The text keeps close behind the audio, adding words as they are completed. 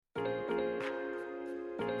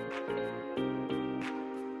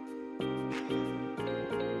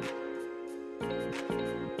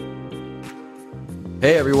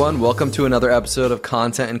Hey everyone, welcome to another episode of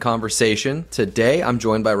Content and Conversation. Today I'm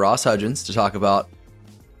joined by Ross Hudgens to talk about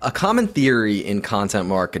a common theory in content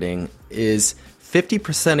marketing is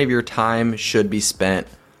 50% of your time should be spent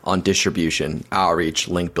on distribution, outreach,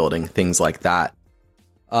 link building, things like that.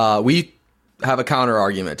 We have a counter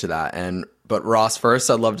argument to that. But Ross, first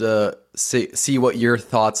I'd love to see what your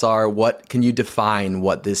thoughts are. What can you define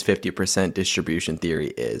what this 50% distribution theory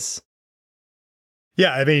is?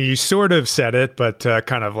 Yeah, I mean, you sort of said it, but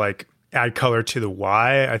kind of like add color to the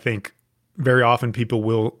why. I think very often people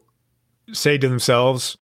will say to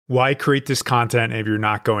themselves, why create this content if you're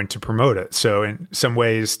not going to promote it? So in some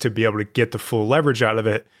ways, to be able to get the full leverage out of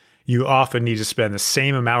it, you often need to spend the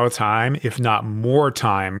same amount of time, if not more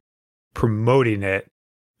time, promoting it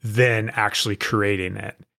than actually creating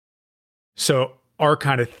it. So our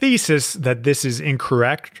kind of thesis that this is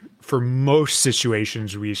incorrect for most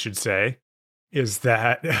situations, we should say, is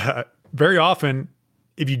that very often,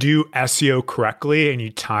 if you do SEO correctly and you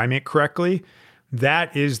time it correctly,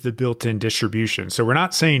 that is the built-in distribution. So we're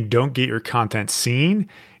not saying don't get your content seen.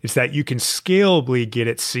 It's that you can scalably get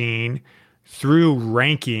it seen through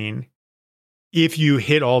ranking if you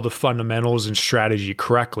hit all the fundamentals and strategy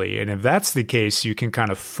correctly. And if that's the case, you can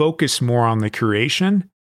kind of focus more on the creation.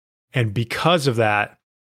 And because of that,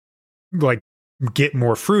 like, get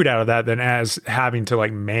more fruit out of that than as having to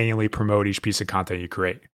like manually promote each piece of content you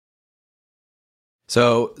create.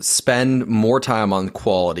 So spend more time on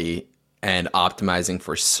quality and optimizing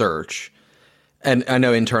for search. And I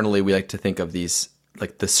know internally we like to think of these,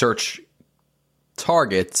 like the search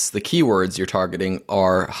targets, the keywords you're targeting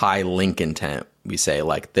are high link intent. We say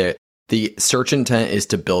like the search intent is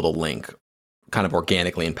to build a link kind of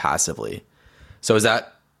organically and passively. So is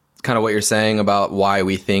that kind of what you're saying about why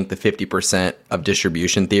we think the 50% of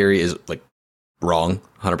distribution theory is like wrong,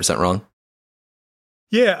 100% wrong?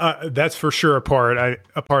 Yeah, that's for sure a part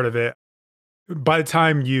of it. By the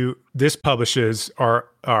time this publishes,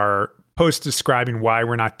 our post describing why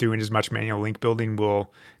we're not doing as much manual link building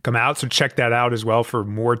will come out. So check that out as well for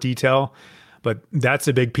more detail. But that's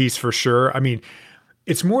a big piece for sure. I mean,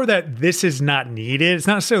 it's more that this is not needed. It's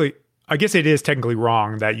not necessarily, I guess it is technically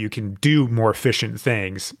wrong that you can do more efficient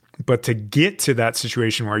things. But to get to that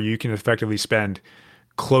situation where you can effectively spend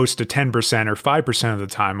close to 10% or 5% of the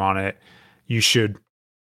time on it, you should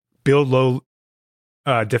build low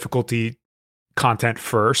difficulty content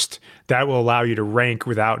first. That will allow you to rank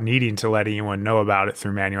without needing to let anyone know about it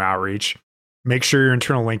through manual outreach. Make sure your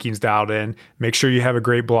internal linking's dialed in. Make sure you have a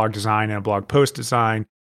great blog design and a blog post design.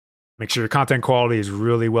 Make sure your content quality is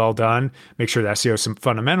really well done. Make sure the SEO some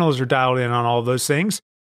fundamentals are dialed in on all of those things.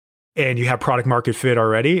 And you have product market fit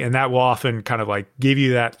already. And that will often kind of like give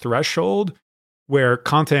you that threshold where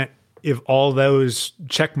content, if all those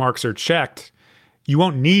check marks are checked, you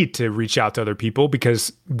won't need to reach out to other people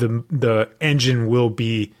because the engine will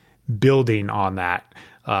be building on that,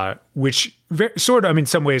 which sort of, I mean, in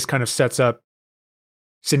some ways kind of sets up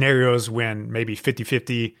scenarios when maybe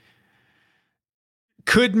 50-50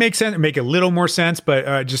 could make sense, make a little more sense.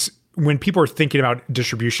 But just when people are thinking about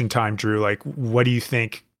distribution time, Drew, like, what do you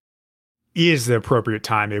think is the appropriate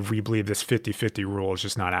time if we believe this 50-50 rule is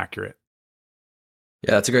just not accurate?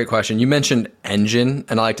 Yeah, that's a great question. You mentioned engine,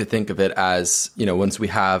 and I like to think of it as, once we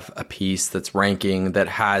have a piece that's ranking that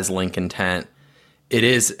has link intent, it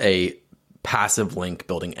is a passive link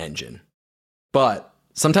building engine. But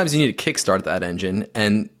sometimes you need to kickstart that engine,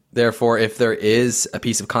 and therefore, if there is a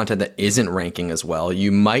piece of content that isn't ranking as well,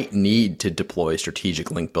 you might need to deploy strategic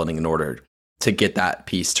link building in order to get that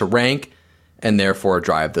piece to rank and therefore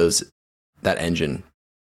drive that engine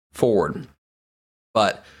forward.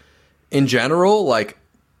 But in general, like,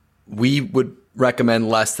 we would recommend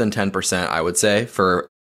less than 10%, I would say, for,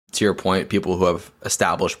 to your point, people who have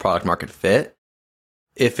established product market fit.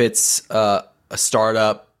 If it's a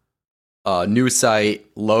startup, new site,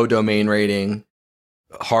 low domain rating,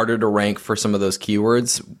 harder to rank for some of those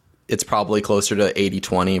keywords, it's probably closer to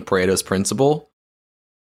 80-20 Pareto's principle.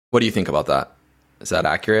 What do you think about that? Is that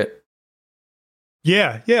accurate?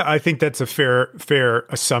 Yeah, I think that's a fair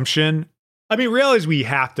assumption. I mean, realize we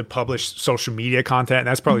have to publish social media content, and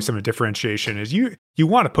that's probably some of the differentiation is you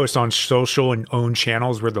want to post on social and own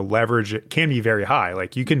channels where the leverage can be very high.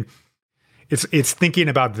 Like you can, it's thinking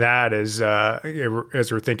about that as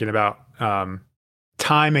we're thinking about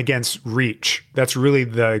time against reach. That's really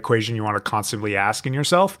the equation you want to constantly ask in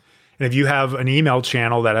yourself. And if you have an email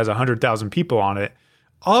channel that has 100,000 people on it,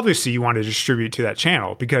 obviously you want to distribute to that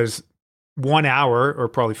channel because 1 hour or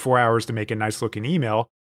probably 4 hours to make a nice looking email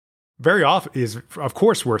very often is, of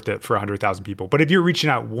course, worth it for 100,000 people. But if you're reaching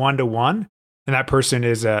out one-to-one and that person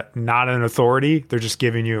is not an authority, they're just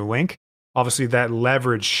giving you a link, obviously that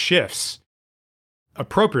leverage shifts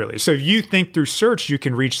appropriately. So if you think through search, you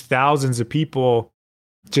can reach thousands of people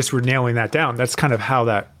just for nailing that down. That's kind of how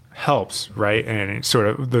that helps, right? And it sort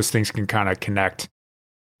of those things can kind of connect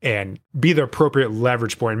and be the appropriate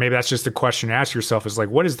leverage point. Maybe that's just the question to ask yourself is like,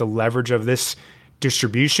 what is the leverage of this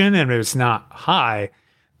distribution? And if it's not high,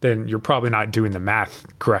 then you're probably not doing the math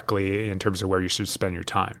correctly in terms of where you should spend your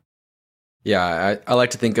time. Yeah, I like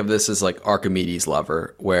to think of this as like Archimedes'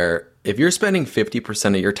 lever, where if you're spending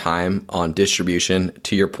 50% of your time on distribution,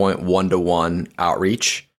 to your point, one-to-one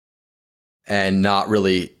outreach, and not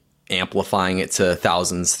really amplifying it to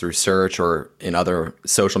thousands through search or in other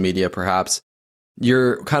social media perhaps,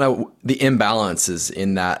 you're kind of, the imbalance is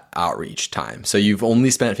in that outreach time. So you've only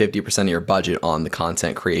spent 50% of your budget on the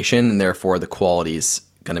content creation, and therefore the quality is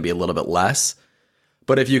going to be a little bit less.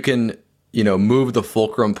 But if you can, move the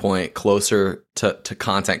fulcrum point closer to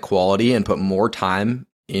content quality and put more time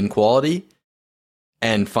in quality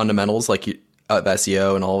and fundamentals like of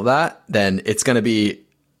SEO and all of that, then it's going to be,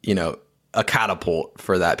 a catapult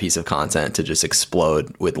for that piece of content to just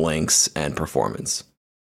explode with links and performance.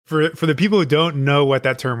 For the people who don't know what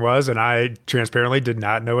that term was, and I transparently did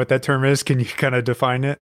not know what that term is, can you kind of define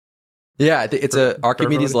it? Yeah, I think it's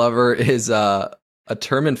Archimedes' lever is a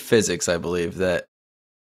term in physics, I believe, that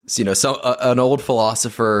an old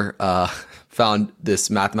philosopher found this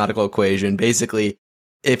mathematical equation. Basically,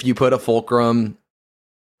 if you put a fulcrum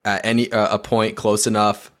at a point close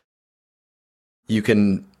enough, you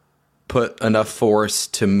can put enough force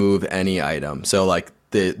to move any item. So like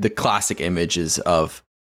the classic images of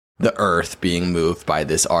the Earth being moved by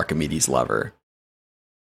this Archimedes lever.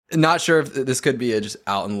 Not sure if this could be a just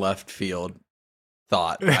out in left field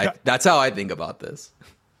thought. That's how I think about this.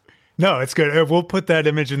 No, it's good. We'll put that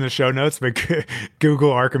image in the show notes, but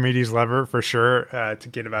Google Archimedes lever for sure to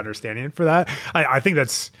get an understanding for that. I think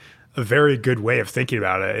that's a very good way of thinking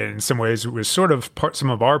about it. In some ways, it was sort of some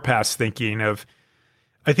of our past thinking of,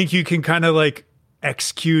 I think you can kind of like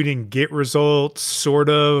execute and get results sort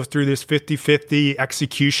of through this 50-50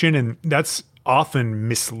 execution. And that's often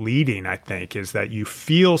misleading, I think, is that you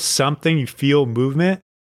feel something, you feel movement,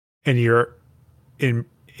 and your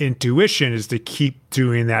intuition is to keep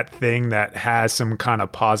doing that thing that has some kind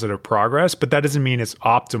of positive progress. But that doesn't mean it's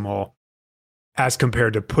optimal as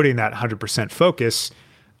compared to putting that 100% focus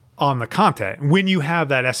on the content. When you have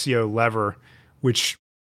that SEO lever, which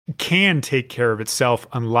can take care of itself,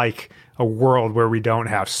 unlike a world where we don't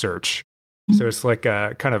have search. So it's like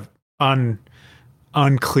a kind of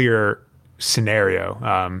unclear scenario,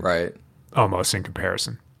 right? Almost in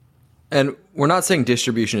comparison. And we're not saying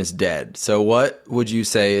distribution is dead. So what would you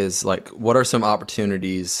say is like, what are some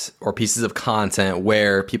opportunities or pieces of content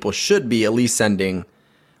where people should be at least sending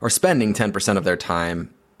or spending 10% of their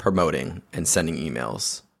time promoting and sending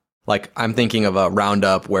emails? Like I'm thinking of a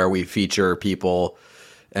roundup where we feature people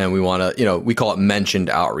and we want to, we call it mentioned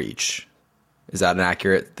outreach. Is that an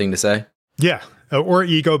accurate thing to say? Yeah. Or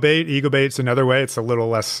ego bait. Ego bait's another way. It's a little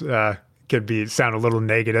less, sound a little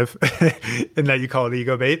negative in that you call it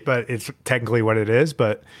ego bait, but it's technically what it is.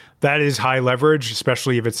 But that is high leverage,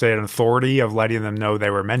 especially if it's an authority of letting them know they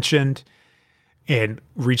were mentioned and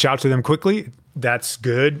reach out to them quickly. That's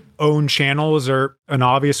good. Own channels are an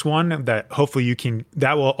obvious one that hopefully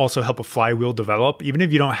that will also help a flywheel develop. Even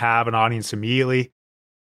if you don't have an audience immediately,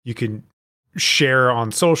 you can share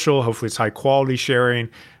on social. Hopefully it's high quality sharing.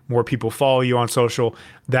 More people follow you on social.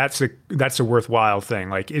 That's a worthwhile thing.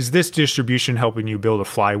 Like, is this distribution helping you build a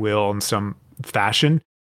flywheel in some fashion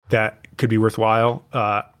that could be worthwhile?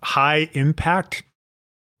 High impact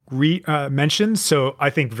mentions. So I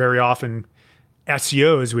think very often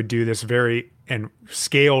SEOs would do this very and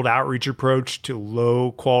scaled outreach approach to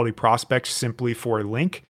low quality prospects simply for a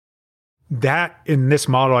link. That in this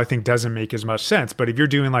model, I think doesn't make as much sense. But if you're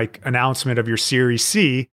doing like announcement of your Series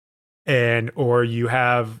C or you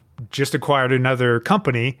have just acquired another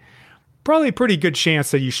company, probably a pretty good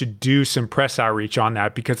chance that you should do some press outreach on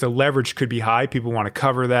that because the leverage could be high. People want to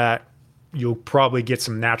cover that. You'll probably get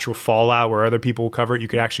some natural fallout where other people will cover it. You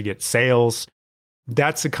could actually get sales.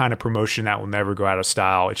 That's the kind of promotion that will never go out of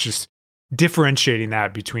style. It's just differentiating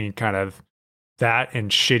that between kind of that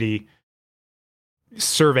and shitty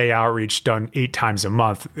survey outreach done 8 times a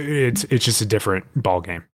month. It's just a different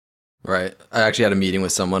ballgame. Right. I actually had a meeting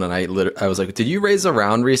with someone and I was like, did you raise a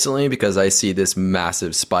round recently? Because I see this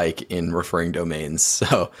massive spike in referring domains.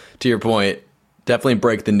 So to your point, definitely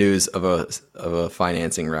break the news of a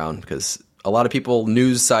financing round because a lot of people,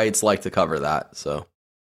 news sites like to cover that. So,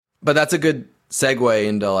 but that's a good segue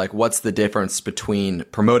into like what's the difference between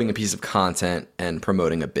promoting a piece of content and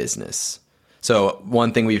promoting a business. So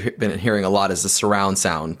one thing we've been hearing a lot is the surround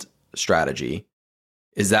sound strategy.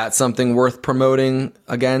 Is that something worth promoting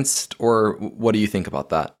against, or what do you think about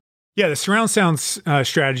that? Yeah, the surround sound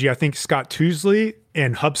strategy, I think Scott Tousley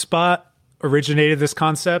and HubSpot originated this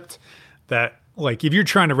concept that, like, if you're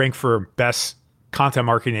trying to rank for best content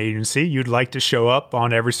marketing agency, you'd like to show up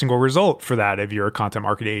on every single result for that. If you're a content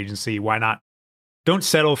marketing agency, why not? Don't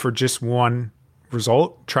settle for just one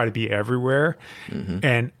result. Try to be everywhere. Mm-hmm.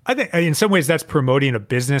 And I think in some ways that's promoting a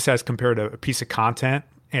business as compared to a piece of content.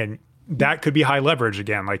 And that could be high leverage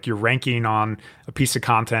again. Like you're ranking on a piece of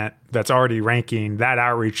content that's already ranking. That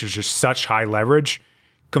outreach is just such high leverage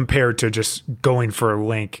compared to just going for a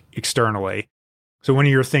link externally. So one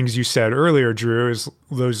of your things you said earlier, Drew, is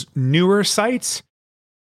those newer sites.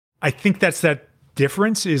 I think that's that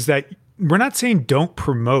difference, is that we're not saying don't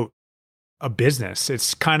promote a business.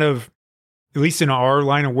 It's kind of, at least in our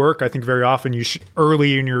line of work, I think very often you should,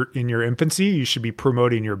 early in your infancy, you should be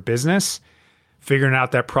promoting your business, figuring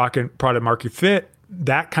out that product market fit.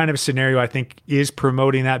 That kind of scenario, I think, is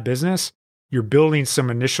promoting that business. You're building some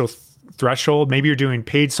initial threshold. Maybe you're doing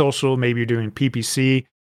paid social, maybe you're doing PPC.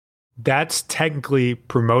 That's technically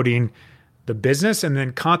promoting the business. And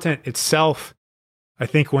then content itself, I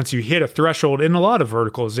think once you hit a threshold in a lot of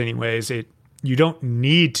verticals anyways, you don't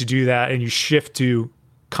need to do that, and you shift to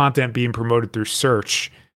content being promoted through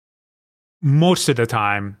search most of the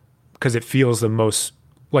time because it feels the most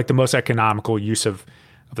economical use of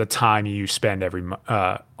the time you spend every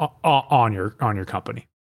on your company.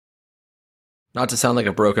 Not to sound like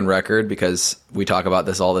a broken record, because we talk about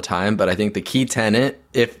this all the time, but I think the key tenet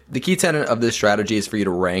of this strategy is for you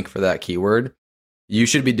to rank for that keyword, you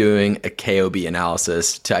should be doing a KOB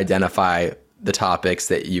analysis to identify the topics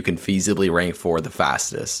that you can feasibly rank for the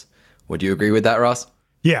fastest. Would you agree with that, Ross?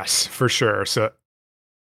 Yes, for sure. So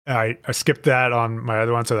I skipped that on my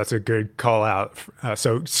other one, so that's a good call out.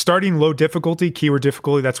 So starting low difficulty, keyword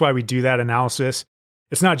difficulty, that's why we do that analysis.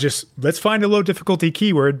 It's not just let's find a low difficulty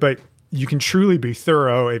keyword, but you can truly be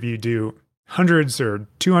thorough if you do hundreds or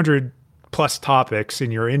 200 plus topics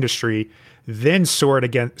in your industry, then sort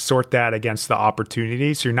that against the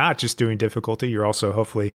opportunity. So you're not just doing difficulty, you're also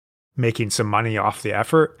hopefully making some money off the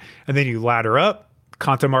effort. And then you ladder up.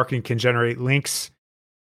 Content marketing can generate links,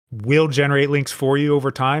 will generate links for you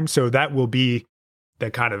over time. So that will be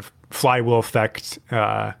that kind of flywheel effect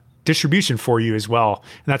distribution for you as well.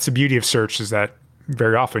 And that's the beauty of search, is that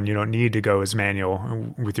very often you don't need to go as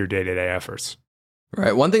manual with your day-to-day efforts.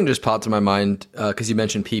 Right. One thing just popped to my mind, because you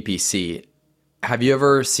mentioned PPC. Have you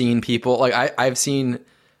ever seen people, like I've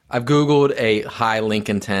Googled a high link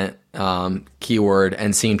intent keyword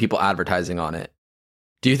and seen people advertising on it.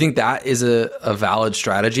 Do you think that is a valid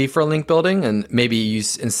strategy for link building? And maybe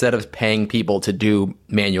instead of paying people to do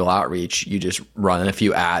manual outreach, you just run a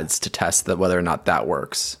few ads to test whether or not that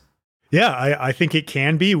works? Yeah, I think it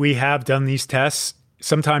can be. We have done these tests,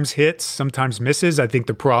 sometimes hits, sometimes misses. I think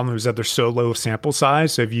the problem is that they're so low sample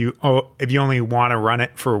size. So if you only want to run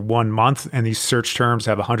it for 1 month and these search terms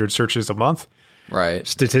have 100 searches a month, right?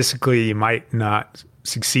 Statistically, you might not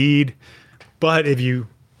succeed. But if you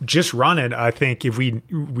just run it, I think if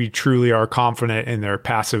we truly are confident in their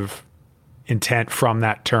passive intent from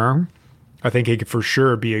that term, I think it could for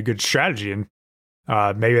sure be a good strategy. And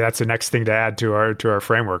maybe that's the next thing to add to our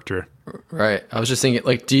framework, Drew. Right. I was just thinking,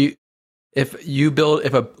 like, if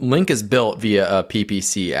a link is built via a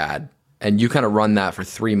PPC ad and you kind of run that for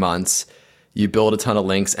 3 months, you build a ton of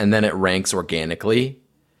links and then it ranks organically,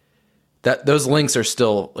 that those links are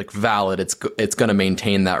still like valid. It's going to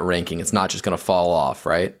maintain that ranking. It's not just going to fall off,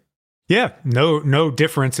 right? Yeah. No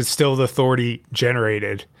difference. It's still the authority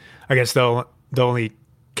generated. I guess the only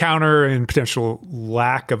counter and potential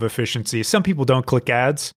lack of efficiency. Some people don't click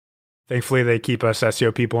ads. Thankfully, they keep us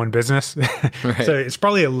SEO people in business. Right. So it's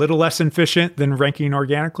probably a little less efficient than ranking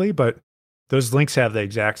organically, but those links have the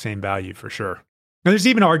exact same value for sure. And there's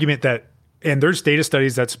even an argument that, and there's data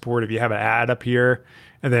studies that support if you have an ad up here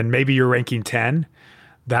and then maybe you're ranking 10,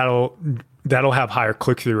 that'll have higher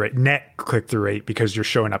click-through rate, net click-through rate, because you're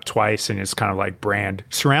showing up twice and it's kind of like brand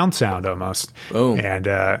surround sound almost. Boom. And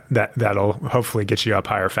that'll hopefully get you up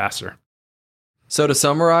higher faster. So to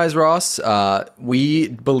summarize, Ross, we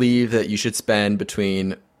believe that you should spend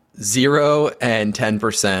between 0 and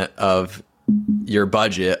 10% of your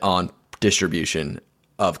budget on distribution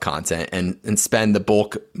of content and spend the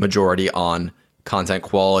bulk majority on content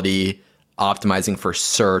quality, optimizing for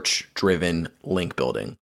search-driven link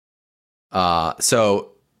building.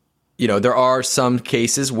 So, there are some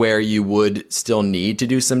cases where you would still need to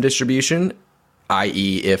do some distribution.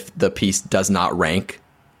 i.e. if the piece does not rank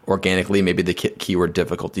organically, maybe the keyword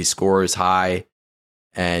difficulty score is high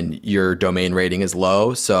and your domain rating is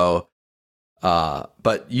low. So,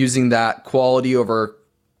 but using that quality over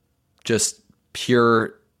just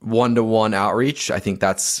pure one-to-one outreach, I think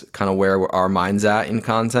that's kind of where our mind's at in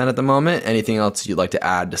content at the moment. Anything else you'd like to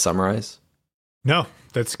add to summarize? No,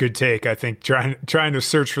 that's a good take. I think trying to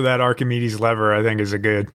search for that Archimedes lever, I think, is a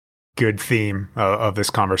good theme of this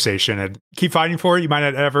conversation. And keep fighting for it. You might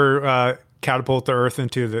not ever catapult the Earth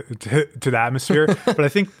into the atmosphere, but I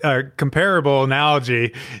think a comparable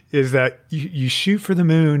analogy is that you shoot for the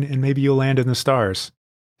moon and maybe you'll land in the stars.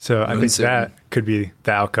 So I think that could be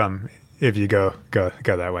the outcome if you go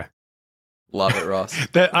that way. Love it, Ross.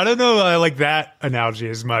 I don't know I like that analogy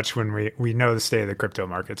as much when we know the state of the crypto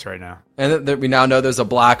markets right now. And that we now know there's a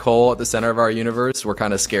black hole at the center of our universe. We're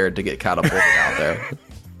kind of scared to get catapulted out there.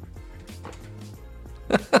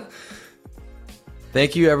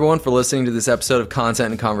 Thank you, everyone, for listening to this episode of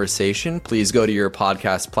Content and Conversation. Please go to your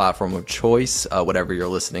podcast platform of choice, whatever you're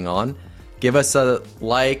listening on. Give us a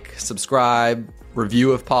like, subscribe,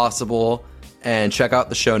 review if possible, and check out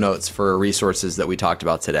the show notes for resources that we talked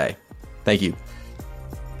about today. Thank you.